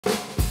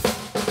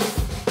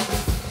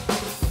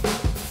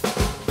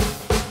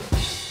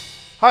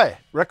Hi,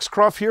 Rex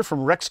Kropff here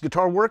from Rex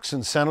Guitar Works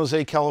in San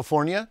Jose,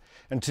 California,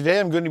 and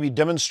today I'm going to be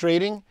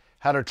demonstrating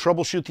how to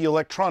troubleshoot the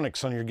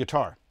electronics on your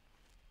guitar.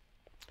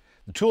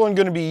 The tool I'm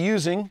going to be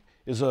using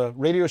is a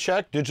Radio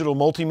Shack digital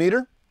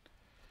multimeter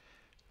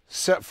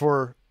set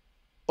for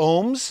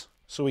ohms,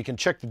 so we can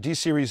check the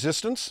DC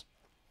resistance.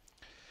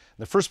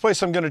 The first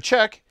place I'm going to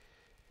check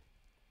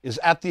is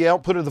at the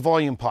output of the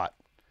volume pot.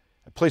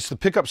 I place the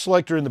pickup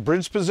selector in the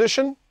bridge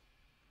position,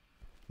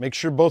 make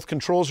sure both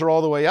controls are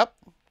all the way up.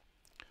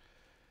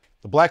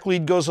 The black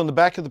lead goes on the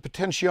back of the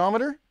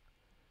potentiometer.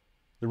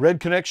 The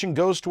red connection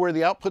goes to where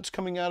the output's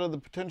coming out of the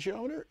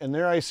potentiometer, and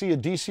there I see a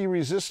DC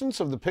resistance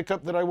of the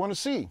pickup that I want to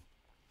see.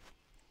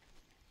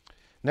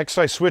 Next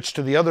I switch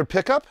to the other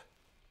pickup,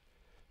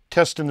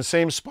 test in the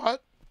same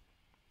spot,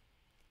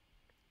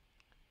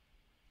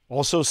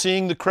 also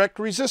seeing the correct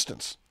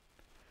resistance.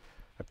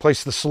 I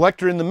place the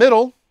selector in the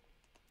middle,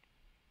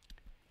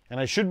 and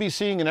I should be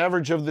seeing an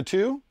average of the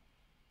two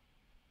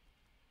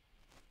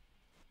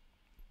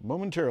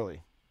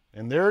momentarily.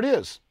 And there it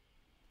is.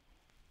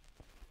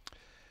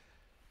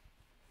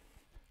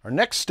 Our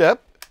next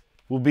step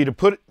will be to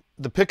put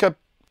the pickup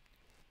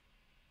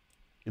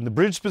in the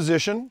bridge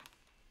position,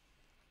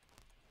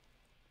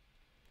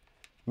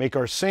 make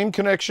our same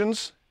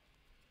connections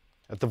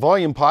at the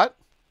volume pot,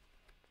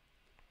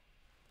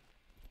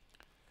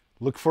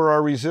 look for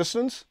our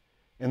resistance,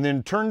 and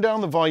then turn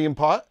down the volume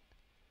pot.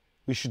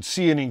 We should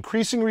see an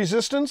increasing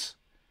resistance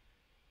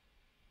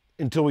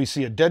until we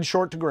see a dead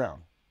short to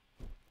ground.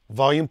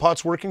 Volume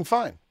pot's working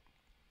fine.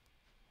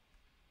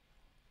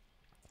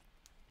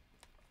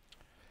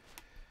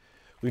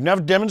 We've now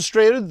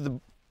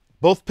demonstrated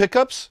both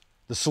pickups,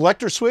 the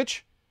selector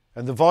switch,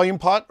 and the volume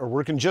pot are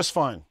working just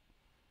fine.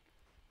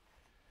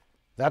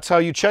 That's how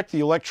you check the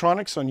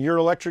electronics on your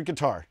electric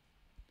guitar.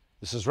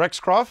 This is Rex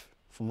Kropff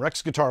from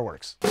Rex Guitar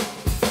Works.